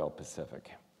was Royal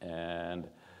Pacific. And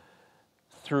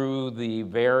through the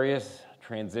various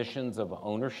transitions of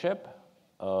ownership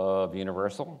of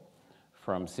Universal,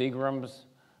 from Seagram's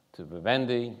to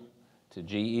Vivendi to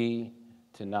GE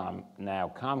to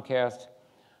now Comcast,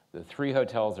 the 3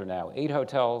 hotels are now 8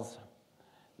 hotels.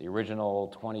 The original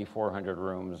 2,400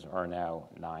 rooms are now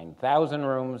 9,000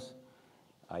 rooms.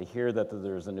 I hear that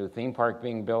there's a new theme park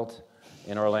being built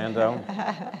in Orlando.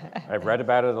 I've read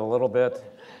about it a little bit.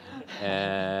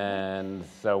 And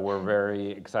so we're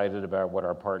very excited about what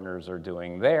our partners are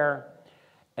doing there.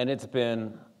 And it's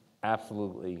been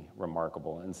absolutely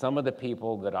remarkable. And some of the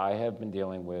people that I have been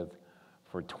dealing with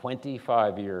for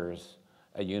 25 years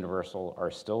at Universal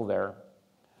are still there.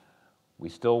 We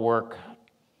still work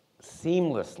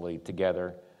seamlessly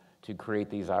together to create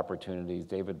these opportunities.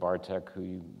 David Bartek,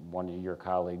 one of your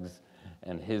colleagues,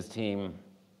 and his team,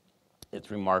 it's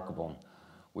remarkable.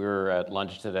 We were at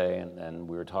lunch today and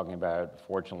we were talking about,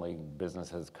 fortunately,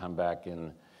 business has come back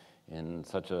in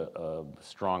such a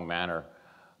strong manner.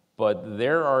 But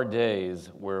there are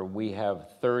days where we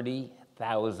have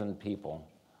 30,000 people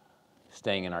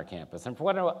staying in our campus. And from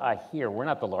what I hear, we're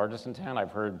not the largest in town.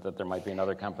 I've heard that there might be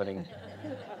another company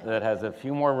that has a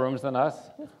few more rooms than us.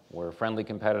 We're friendly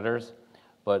competitors.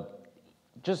 But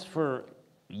just for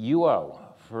UO,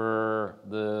 for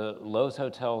the Loews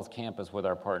Hotels campus with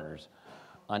our partners,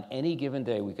 on any given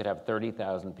day, we could have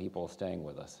 30,000 people staying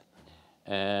with us.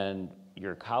 And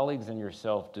your colleagues and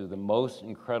yourself do the most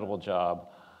incredible job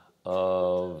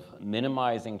of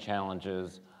minimizing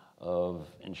challenges, of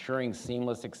ensuring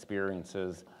seamless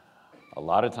experiences. A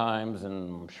lot of times,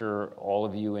 and I'm sure all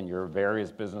of you in your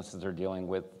various businesses are dealing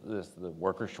with this, the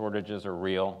worker shortages are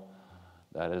real.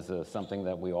 That is something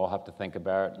that we all have to think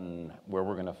about and where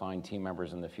we're gonna find team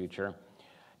members in the future.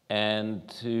 And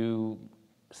to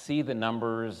see the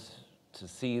numbers, to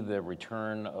see the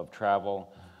return of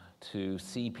travel, to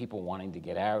see people wanting to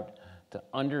get out, to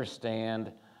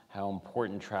understand how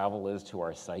important travel is to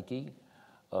our psyche,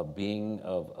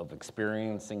 of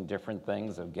experiencing different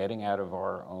things, of getting out of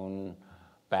our own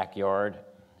backyard,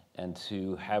 and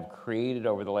to have created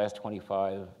over the last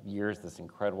 25 years this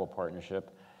incredible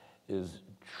partnership is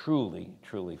truly,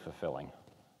 truly fulfilling.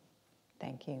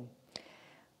 Thank you.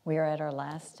 We are at our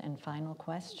last and final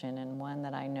question, and one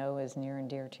that I know is near and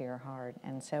dear to your heart.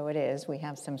 And so it is. We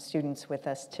have some students with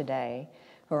us today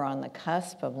who are on the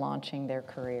cusp of launching their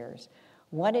careers.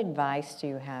 What advice do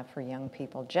you have for young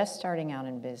people just starting out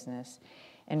in business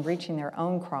and reaching their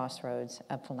own crossroads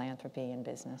of philanthropy and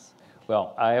business?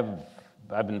 Well,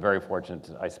 I've been very fortunate.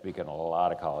 I speak at a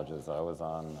lot of colleges. I was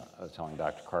telling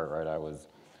Dr. Cartwright, I was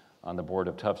on the board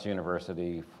of Tufts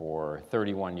University for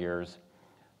 31 years.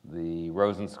 The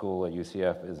Rosen School at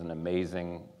UCF is an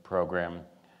amazing program.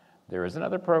 There is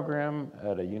another program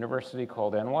at a university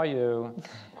called NYU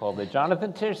called the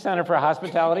Jonathan Tisch Center for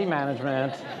Hospitality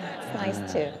Management. It's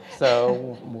nice too.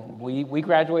 So we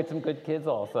graduate some good kids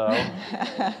also.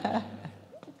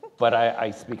 But I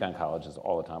speak on colleges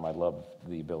all the time. I love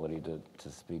the ability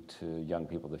to speak to young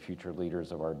people, the future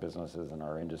leaders of our businesses and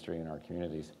our industry and our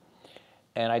communities.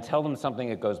 And I tell them something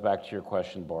that goes back to your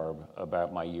question, Barb,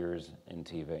 about my years in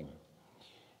TV.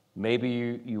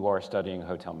 Maybe you are studying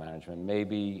hotel management.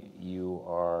 Maybe you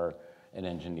are an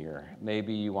engineer.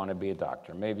 Maybe you want to be a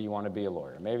doctor. Maybe you want to be a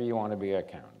lawyer. Maybe you want to be an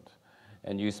accountant.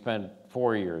 And you spent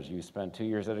 4 years. You spent 2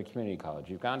 years at a community college.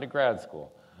 You've gone to grad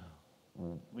school.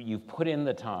 You've put in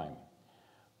the time.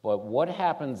 But what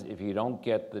happens if you don't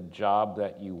get the job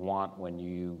that you want when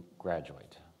you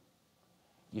graduate?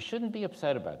 You shouldn't be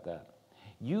upset about that.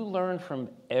 You learn from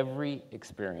every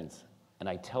experience, and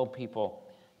I tell people,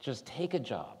 just take a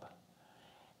job.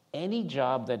 Any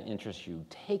job that interests you,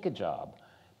 take a job,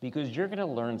 because you're gonna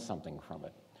learn something from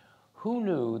it. Who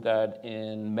knew that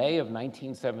in May of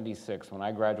 1976, when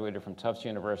I graduated from Tufts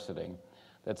University,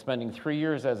 that spending 3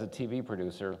 years as a TV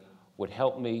producer would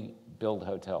help me build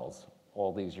hotels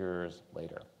all these years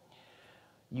later?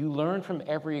 You learn from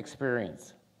every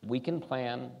experience. We can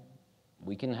plan,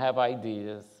 we can have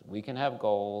ideas, we can have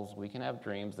goals, we can have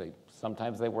dreams.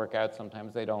 Sometimes they work out,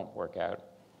 sometimes they don't work out.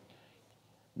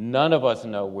 None of us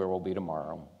know where we'll be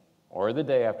tomorrow or the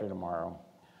day after tomorrow.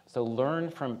 So learn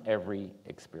from every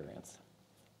experience.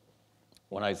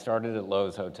 When I started at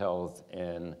Loews Hotels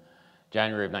in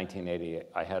January of 1980,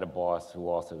 I had a boss who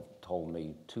also told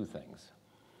me two things.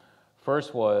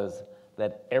 First was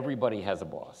that everybody has a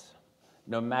boss.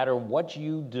 No matter what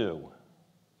you do,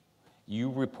 you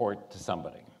report to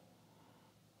somebody.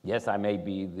 Yes, I may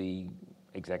be the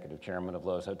executive chairman of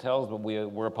Loews Hotels, but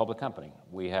we're a public company.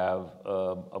 We have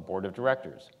a board of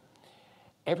directors.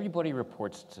 Everybody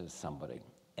reports to somebody,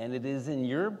 and it is in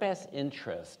your best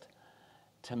interest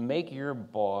to make your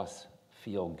boss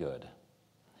feel good.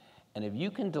 And if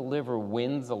you can deliver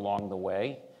wins along the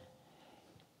way,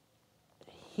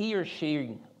 he or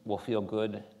she will feel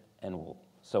good, and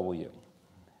so will you.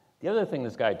 The other thing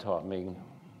this guy taught me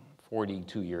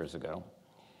 42 years ago,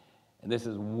 and this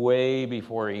is way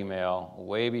before email,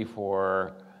 way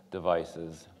before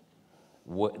devices.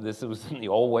 This was the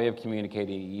old way of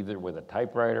communicating, either with a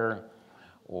typewriter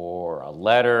or a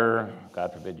letter.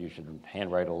 God forbid you should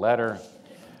handwrite a letter.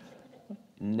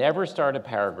 Never start a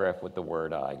paragraph with the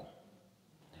word I.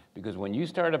 Because when you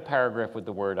start a paragraph with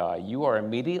the word I, you are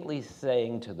immediately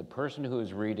saying to the person who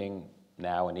is reading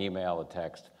now an email, a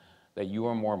text, that you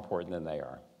are more important than they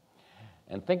are.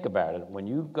 And think about it. When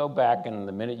you go back and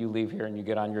the minute you leave here and you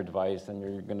get on your device and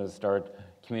you're going to start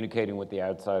communicating with the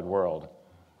outside world,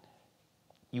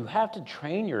 you have to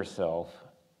train yourself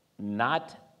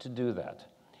not to do that.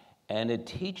 And it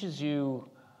teaches you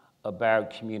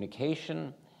about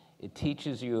communication. It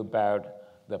teaches you about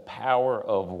the power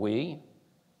of we,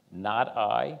 not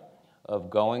I, of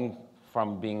going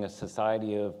from being a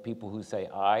society of people who say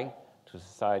I to a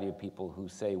society of people who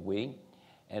say we.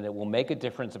 And it will make a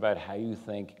difference about how you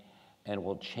think and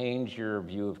will change your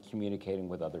view of communicating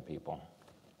with other people.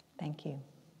 Thank you.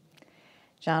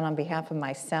 John, on behalf of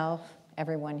myself,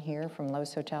 everyone here from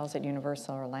Loews Hotels at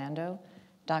Universal Orlando,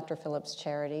 Dr. Phillips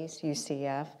Charities,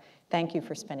 UCF, thank you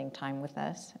for spending time with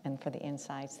us and for the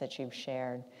insights that you've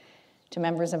shared. To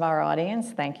members of our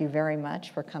audience, thank you very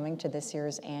much for coming to this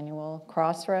year's annual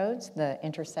Crossroads, the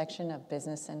intersection of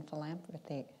business and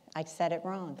philanthropy. I said it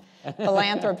wrong.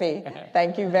 Philanthropy.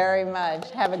 Thank you very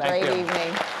much. Have a great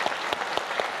evening.